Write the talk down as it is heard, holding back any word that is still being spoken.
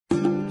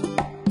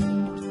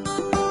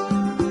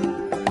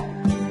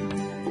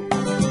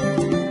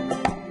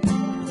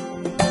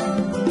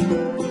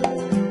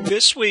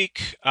This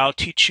week I'll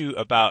teach you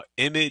about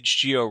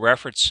image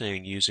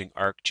georeferencing using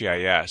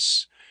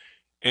ArcGIS.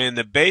 And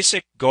the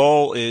basic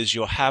goal is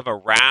you'll have a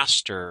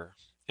raster,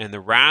 and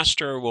the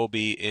raster will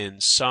be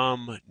in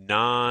some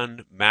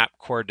non-map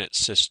coordinate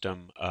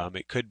system.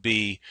 It could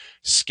be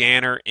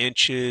scanner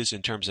inches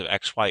in terms of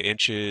XY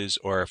inches,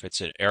 or if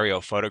it's an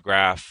aerial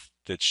photograph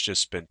that's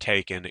just been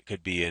taken, it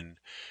could be in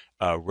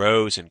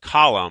rows and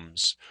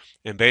columns.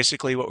 And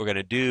basically what we're going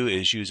to do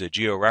is use a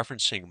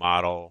georeferencing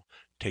model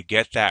to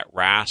get that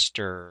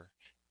raster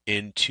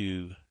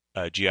into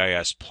a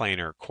GIS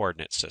planar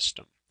coordinate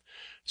system.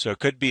 So it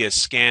could be a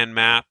scan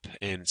map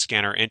in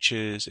scanner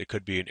inches, it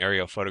could be an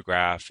aerial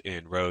photograph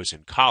in rows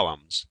and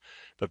columns,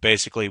 but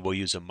basically we'll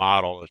use a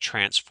model to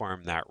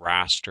transform that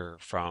raster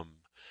from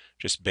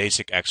just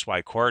basic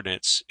XY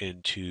coordinates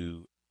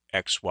into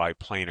XY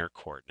planar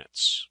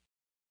coordinates.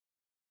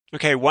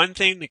 Okay, one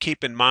thing to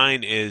keep in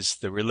mind is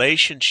the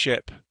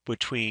relationship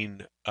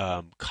between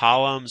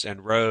columns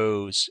and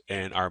rows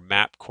and our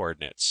map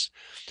coordinates.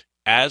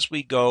 As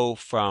we go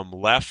from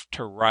left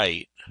to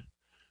right,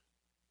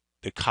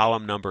 the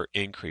column number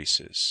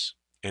increases.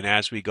 And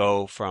as we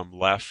go from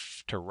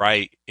left to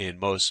right in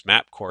most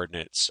map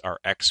coordinates, our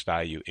X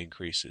value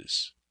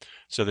increases.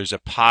 So there's a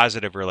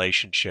positive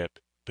relationship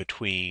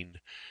between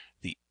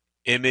the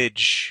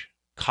image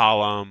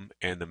column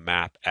and the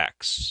map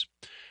X.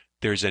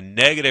 There's a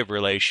negative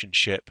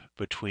relationship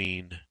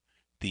between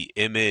the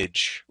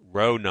image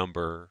row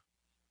number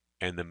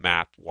and the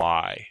map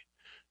Y.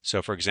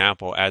 So for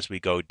example, as we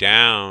go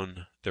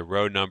down, the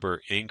row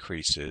number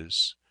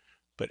increases,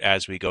 but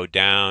as we go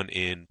down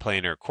in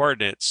planar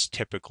coordinates,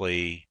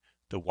 typically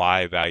the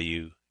Y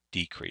value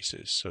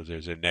decreases. So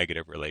there's a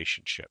negative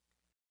relationship.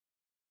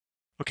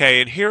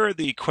 Okay, and here are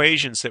the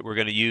equations that we're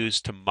going to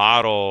use to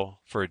model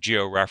for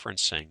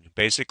georeferencing.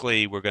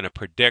 Basically, we're going to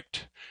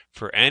predict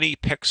for any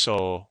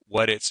pixel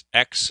what its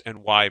X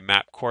and Y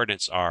map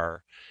coordinates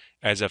are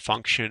as a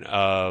function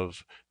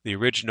of the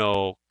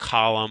original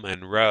column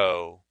and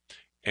row,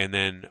 and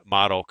then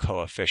model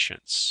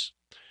coefficients.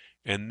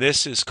 And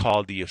this is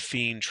called the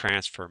Afine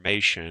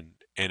Transformation,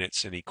 and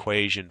it's an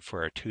equation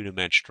for a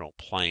two-dimensional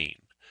plane.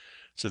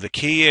 So the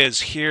key is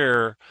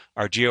here,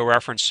 our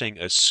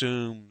georeferencing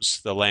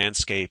assumes the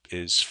landscape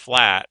is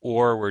flat,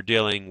 or we're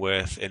dealing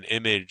with an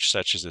image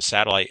such as a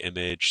satellite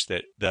image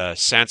that the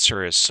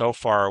sensor is so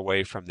far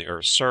away from the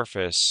Earth's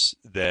surface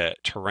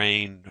that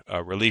terrain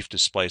relief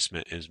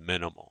displacement is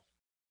minimal.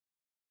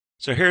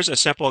 So here's a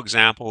simple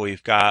example.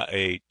 We've got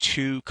a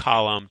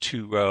 2-column,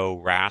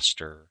 2-row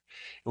raster,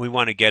 and we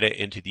want to get it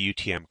into the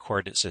UTM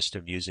coordinate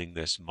system using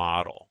this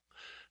model.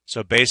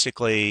 So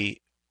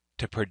basically,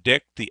 to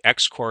predict the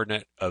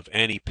x-coordinate of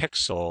any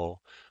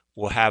pixel,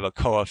 we'll have a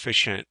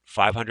coefficient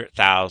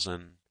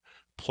 500,000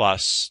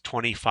 plus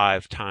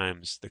 25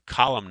 times the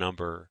column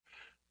number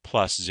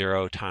plus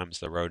 0 times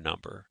the row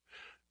number.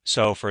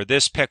 So for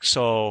this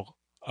pixel,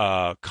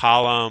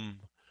 column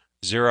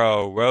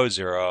 0, row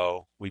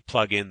 0, we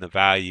plug in the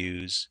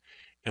values,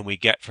 and we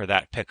get for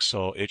that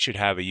pixel, it should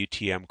have a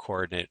UTM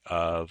coordinate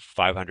of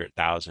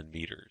 500,000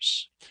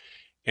 meters.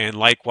 And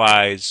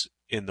likewise,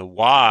 in the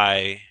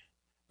Y,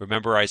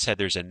 remember I said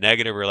there's a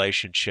negative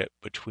relationship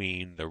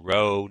between the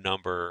row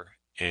number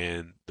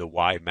and the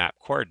Y map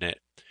coordinate.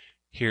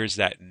 Here's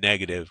that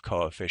negative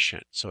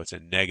coefficient, so it's a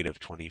negative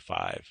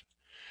 25.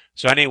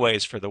 So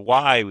anyways, for the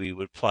Y, we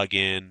would plug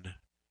in,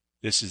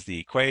 this is the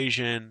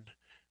equation,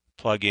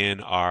 plug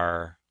in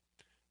our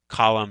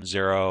column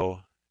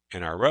 0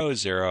 and our row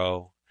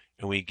 0,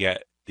 and we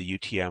get the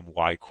UTM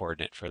Y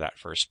coordinate for that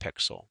first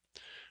pixel.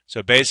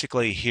 So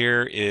basically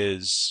here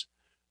is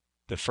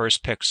the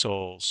first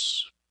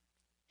pixel's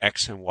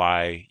X and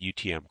Y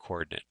UTM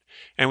coordinate.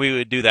 And we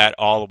would do that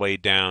all the way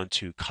down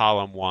to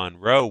column 1,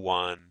 row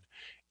 1,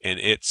 and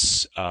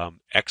its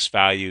X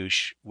value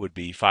would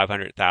be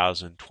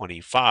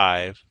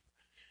 500,025,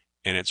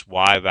 and its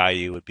Y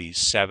value would be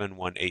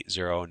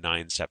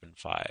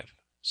 7180975.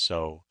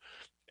 So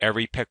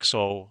every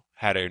pixel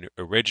had an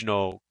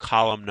original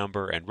column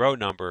number and row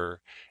number,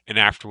 and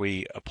after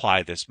we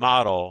apply this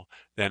model,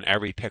 then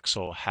every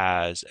pixel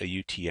has a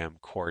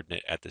UTM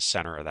coordinate at the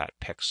center of that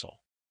pixel.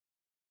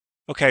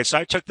 Okay, so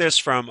I took this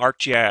from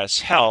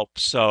ArcGIS help.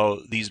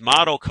 So these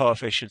model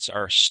coefficients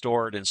are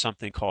stored in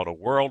something called a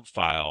world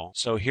file.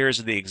 So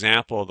here's the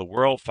example of the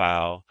world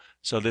file.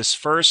 So this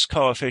first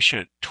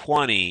coefficient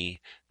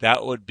 20,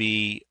 that would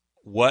be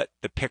what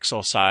the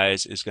pixel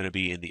size is going to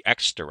be in the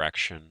X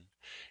direction.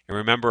 And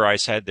remember I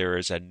said there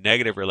is a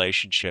negative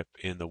relationship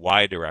in the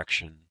Y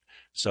direction.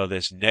 So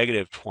this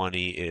negative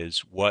 20 is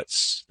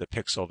what's the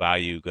pixel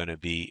value going to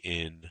be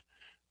in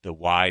the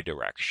Y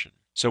direction.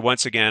 So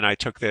once again, I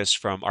took this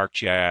from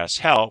ArcGIS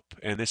help,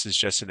 and this is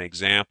just an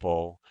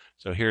example.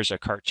 So here's a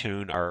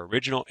cartoon, our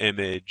original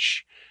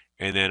image,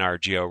 and then our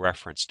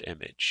georeferenced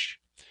image.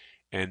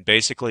 And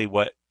basically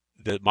what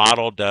the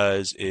model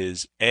does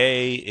is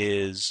A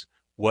is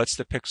what's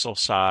the pixel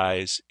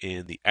size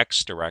in the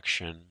X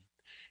direction,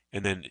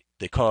 and then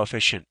the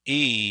coefficient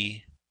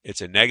E,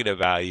 it's a negative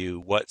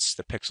value, what's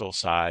the pixel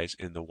size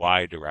in the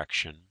Y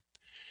direction.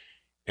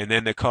 And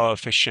then the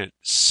coefficient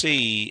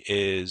C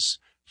is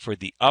for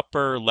the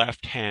upper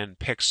left-hand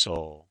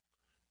pixel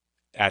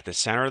at the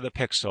center of the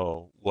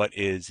pixel, what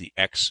is the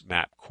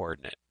Xmap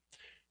coordinate?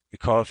 The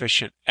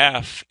coefficient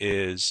F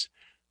is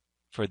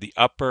for the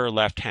upper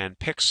left-hand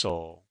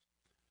pixel,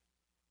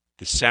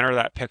 the center of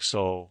that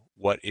pixel,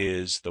 what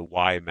is the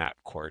Y-map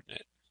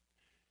coordinate?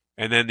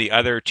 And then the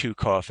other two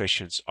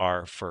coefficients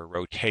are for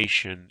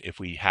rotation if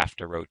we have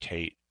to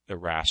rotate the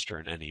raster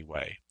in any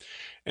way.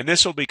 And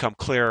this will become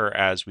clearer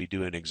as we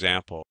do an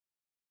example.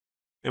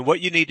 And what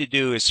you need to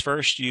do is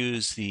first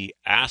use the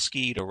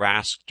ASCII to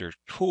raster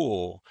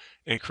tool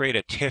and create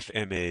a TIFF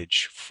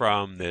image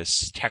from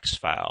this text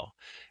file.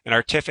 And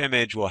our TIFF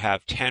image will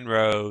have 10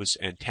 rows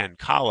and 10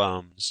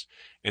 columns,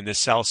 and the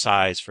cell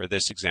size for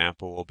this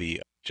example will be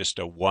just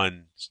a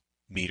 1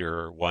 meter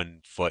or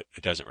 1 foot,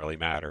 it doesn't really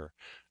matter,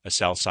 a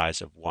cell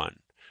size of 1.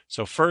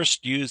 So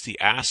first use the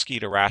ASCII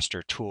to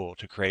raster tool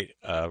to create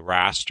a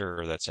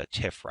raster that's a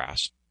TIFF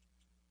raster.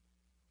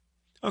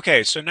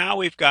 Okay, so now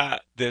we've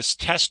got this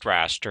test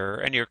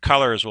raster, and your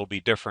colors will be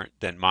different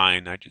than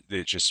mine.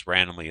 They just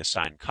randomly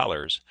assign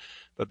colors.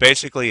 But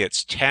basically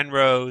it's 10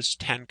 rows,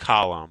 10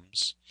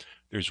 columns.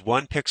 There's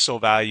 1 pixel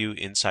value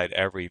inside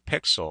every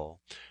pixel,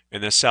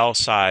 and the cell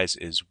size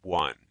is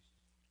 1.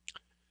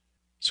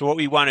 So what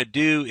we want to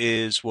do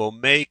is we'll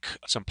make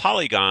some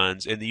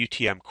polygons in the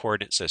UTM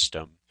coordinate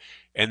system,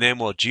 and then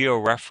we'll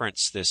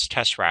georeference this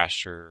test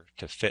raster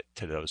to fit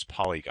to those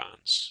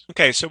polygons.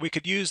 Okay, so we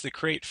could use the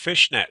create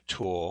fishnet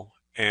tool,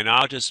 and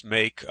I'll just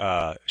make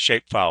a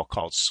shapefile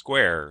called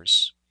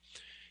squares.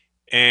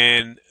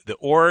 And the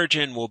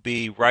origin will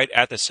be right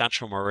at the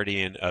central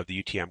meridian of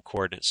the UTM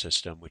coordinate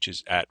system, which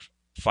is at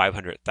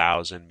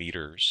 500,000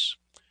 meters.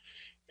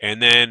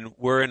 And then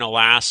we're in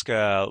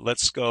Alaska.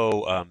 Let's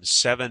go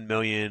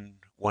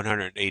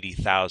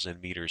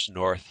 7,180,000 meters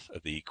north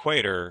of the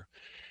equator.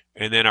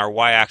 And then our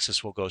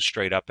y-axis will go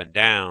straight up and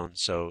down.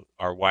 So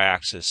our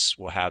y-axis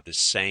will have the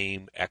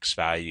same x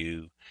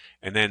value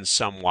and then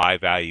some y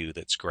value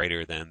that's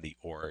greater than the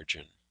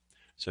origin.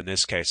 So in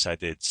this case, I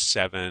did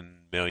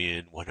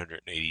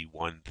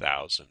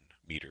 7,181,000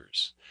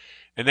 meters.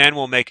 And then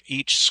we'll make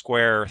each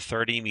square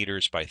 30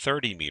 meters by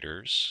 30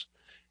 meters.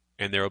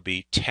 And there will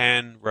be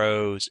 10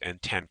 rows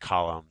and 10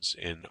 columns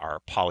in our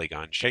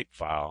polygon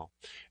shapefile.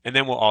 And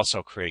then we'll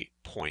also create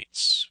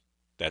points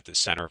at the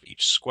center of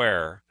each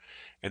square.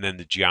 And then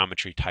the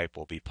geometry type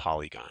will be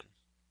polygon.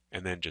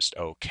 And then just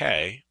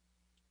OK.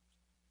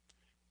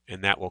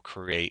 And that will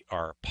create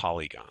our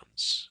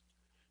polygons.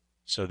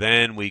 So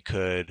then we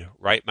could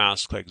right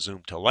mouse click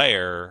zoom to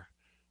layer.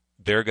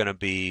 They're going to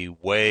be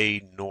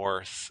way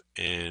north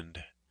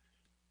and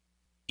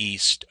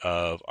east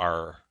of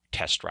our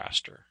test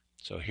raster.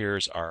 So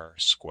here's our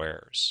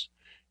squares,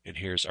 and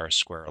here's our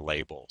square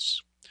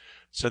labels.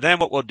 So then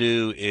what we'll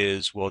do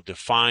is we'll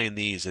define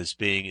these as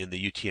being in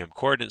the UTM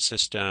coordinate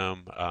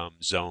system,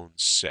 zone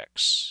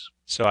 6.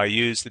 So I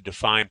use the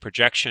define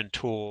projection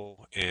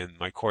tool, and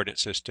my coordinate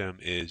system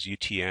is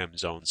UTM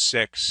zone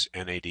 6,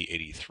 NAD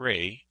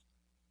 83.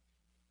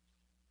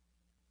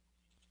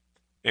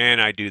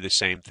 And I do the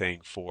same thing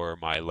for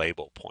my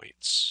label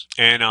points.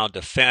 And I'll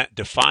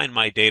define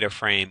my data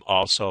frame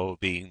also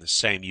being the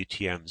same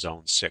UTM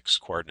zone 6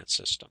 coordinate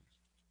system.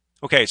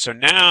 Okay, so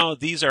now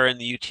these are in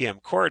the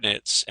UTM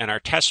coordinates, and our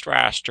test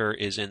raster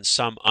is in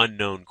some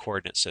unknown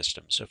coordinate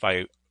system. So if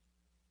I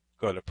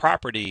go to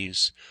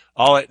properties,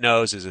 all it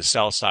knows is the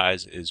cell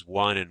size is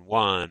 1 and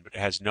 1, but it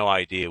has no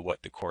idea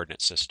what the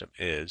coordinate system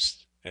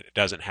is. It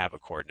doesn't have a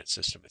coordinate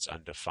system, it's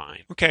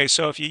undefined. Okay,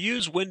 so if you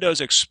use Windows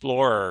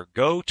Explorer,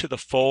 go to the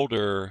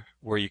folder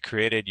where you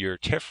created your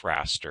TIFF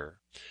raster,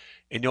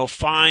 and you'll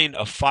find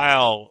a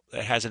file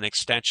that has an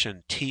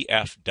extension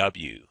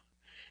TFW.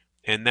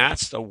 And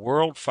that's the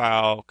world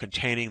file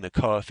containing the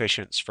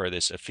coefficients for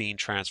this affine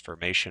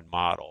transformation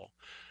model.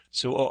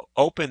 So we'll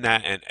open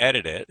that and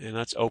edit it, and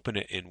let's open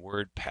it in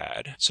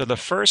WordPad. So the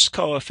first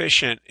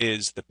coefficient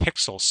is the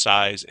pixel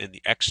size in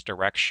the x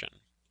direction.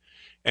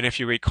 And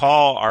if you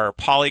recall, our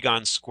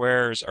polygon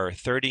squares are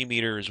 30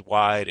 meters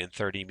wide and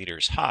 30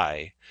 meters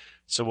high.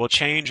 So we'll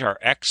change our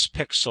x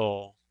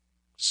pixel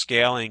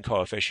scaling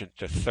coefficient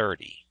to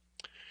 30.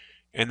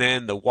 And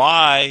then the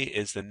y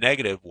is the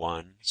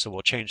 -1, so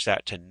we'll change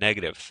that to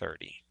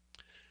 -30.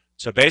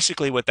 So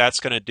basically what that's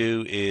going to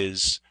do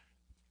is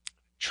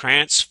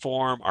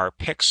transform our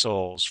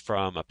pixels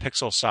from a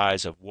pixel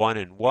size of 1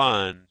 and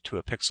 1 to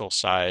a pixel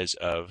size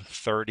of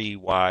 30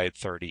 wide,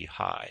 30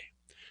 high.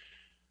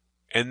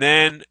 And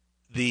then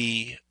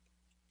the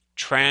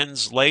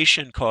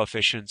translation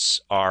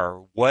coefficients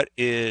are what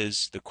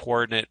is the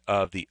coordinate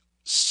of the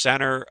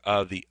center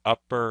of the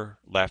upper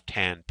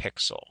left-hand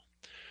pixel.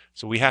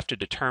 So we have to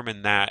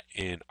determine that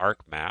in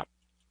Arcmap.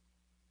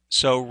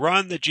 So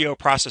run the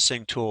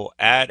geoprocessing tool,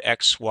 add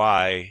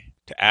XY,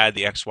 to add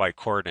the XY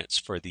coordinates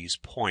for these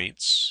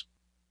points.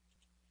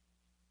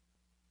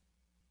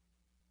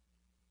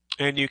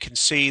 And you can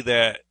see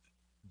that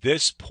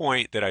this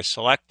point that I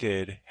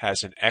selected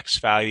has an X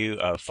value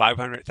of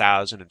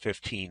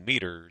 500,015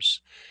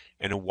 meters,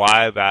 and a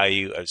y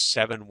value of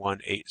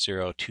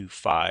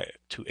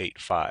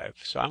 7180285.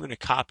 So I'm going to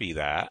copy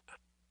that,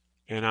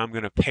 and I'm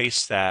going to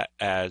paste that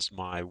as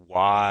my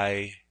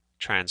y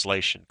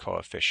translation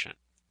coefficient.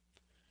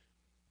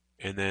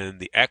 And then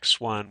the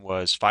x one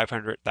was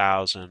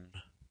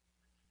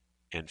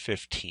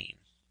 500,015.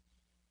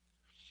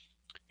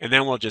 And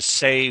then we'll just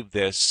save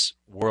this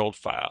world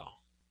file.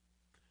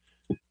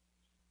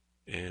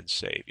 And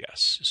save,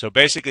 yes. So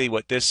basically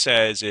what this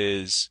says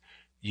is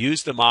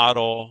use the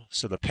model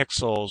so the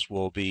pixels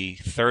will be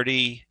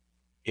 30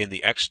 in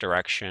the x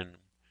direction,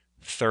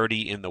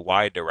 30 in the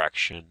y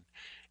direction,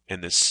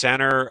 and the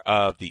center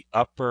of the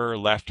upper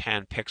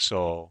left-hand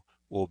pixel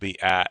will be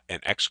at an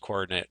x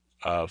coordinate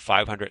of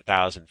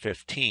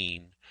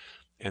 500,015,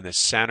 and the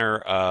center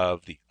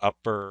of the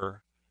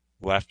upper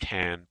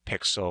left-hand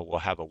pixel will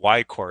have a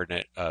y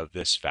coordinate of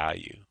this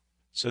value.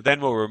 So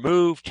then we'll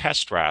remove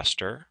test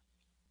raster,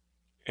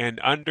 and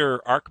under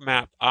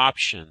Arcmap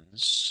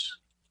options,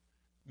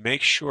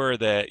 make sure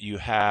that you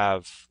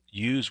have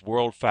use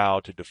world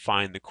file to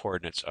define the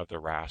coordinates of the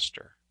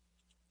raster.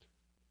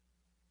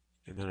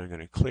 And then I'm going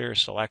to clear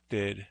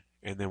selected,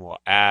 and then we'll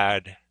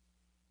add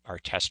our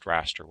test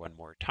raster one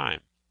more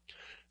time.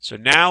 So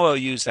now we'll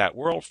use that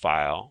world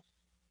file.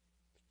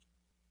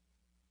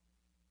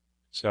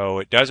 So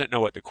it doesn't know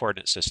what the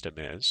coordinate system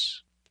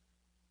is.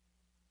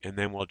 And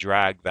then we'll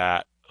drag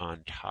that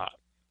on top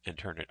and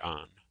turn it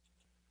on.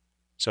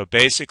 So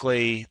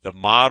basically, the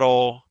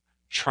model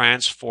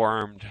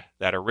transformed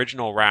that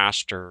original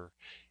raster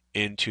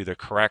into the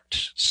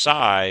correct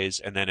size,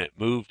 and then it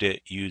moved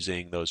it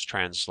using those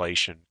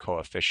translation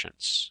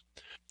coefficients.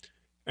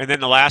 And then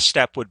the last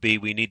step would be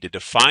we need to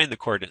define the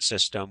coordinate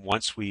system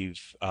once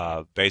we've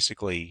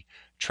basically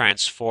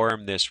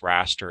transformed this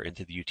raster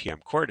into the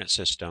UTM coordinate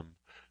system.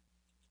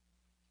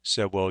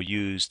 So we'll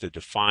use the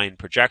define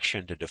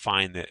projection to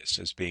define this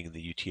as being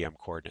the UTM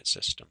coordinate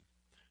system.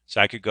 So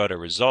I could go to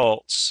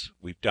results.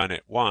 We've done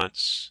it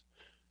once.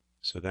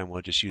 So then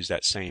we'll just use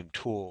that same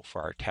tool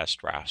for our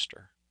test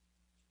raster.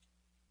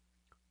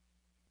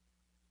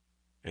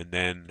 And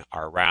then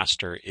our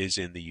raster is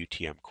in the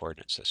UTM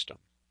coordinate system.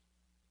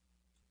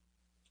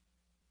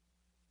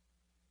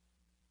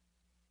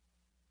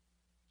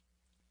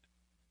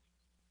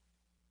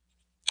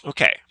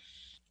 Okay.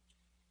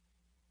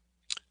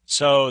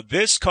 So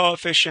this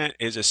coefficient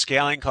is a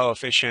scaling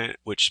coefficient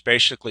which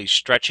basically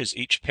stretches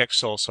each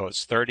pixel so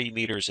it's 30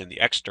 meters in the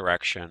x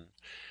direction.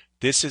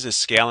 This is a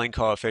scaling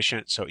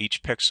coefficient, so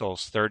each pixel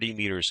is 30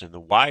 meters in the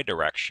y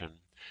direction.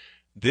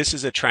 This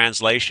is a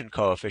translation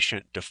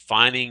coefficient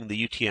defining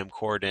the UTM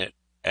coordinate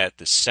at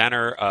the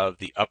center of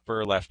the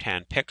upper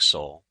left-hand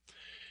pixel.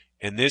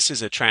 And this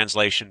is a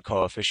translation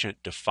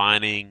coefficient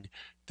defining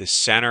the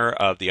center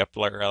of the upper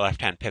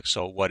left-hand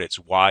pixel, what its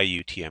y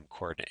UTM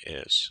coordinate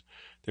is.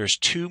 There's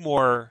two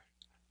more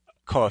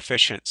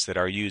coefficients that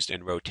are used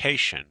in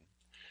rotation.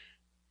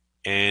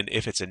 And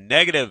if it's a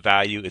negative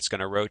value, it's going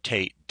to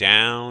rotate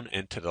down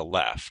and to the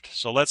left.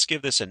 So let's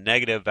give this a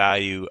negative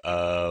value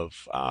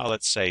of,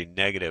 let's say,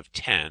 negative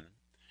 10.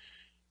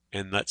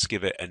 And let's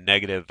give it a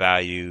negative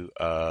value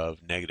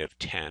of negative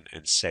 10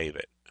 and save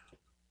it.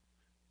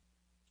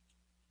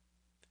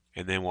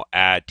 And then we'll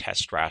add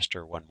test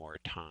raster one more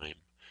time.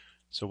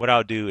 So what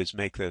I'll do is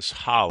make this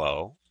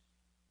hollow.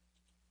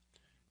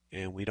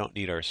 And we don't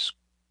need our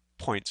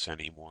points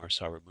anymore,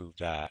 so I'll remove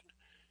that.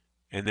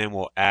 And then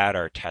we'll add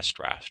our test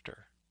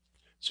raster.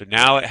 So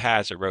now it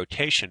has a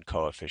rotation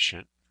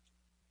coefficient.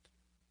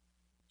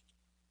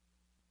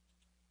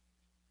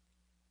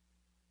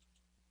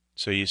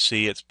 So you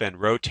see it's been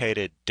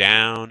rotated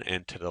down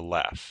and to the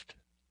left.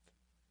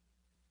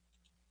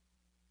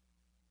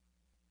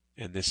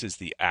 And this is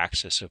the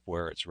axis of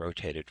where it's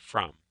rotated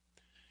from.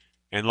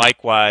 And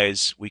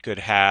likewise, we could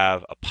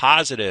have a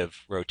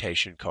positive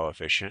rotation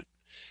coefficient,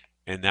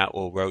 and that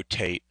will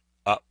rotate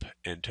up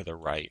and to the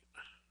right.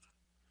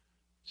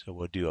 So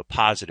we'll do a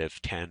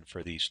positive 10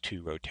 for these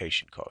two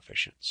rotation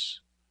coefficients.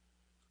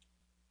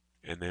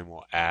 And then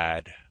we'll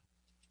add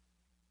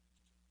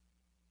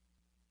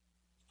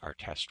our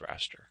test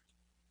raster.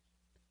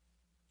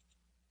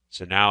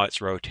 So now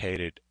it's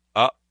rotated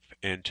up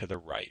and to the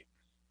right.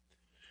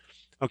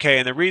 Okay,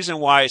 and the reason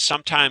why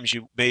sometimes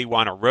you may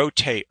want to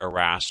rotate a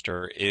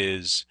raster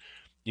is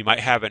you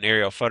might have an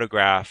aerial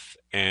photograph,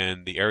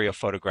 and the aerial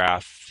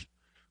photograph,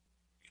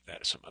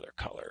 that is some other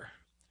color,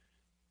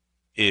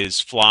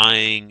 is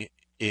flying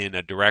in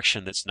a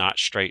direction that's not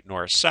straight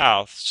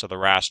north-south, so the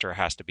raster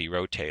has to be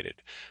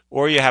rotated.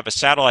 Or you have a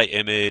satellite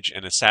image,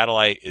 and the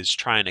satellite is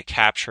trying to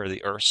capture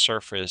the Earth's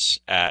surface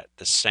at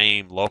the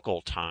same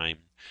local time,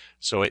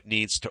 so it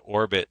needs to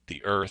orbit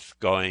the Earth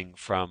going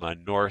from a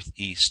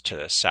northeast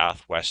to a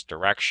southwest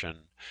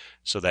direction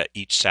so that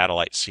each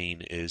satellite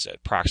scene is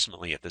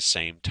approximately at the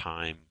same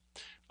time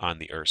on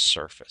the Earth's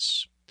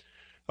surface.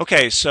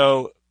 Okay,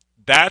 so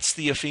that's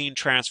the affine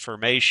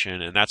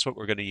transformation, and that's what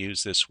we're going to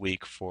use this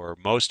week for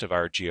most of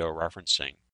our georeferencing.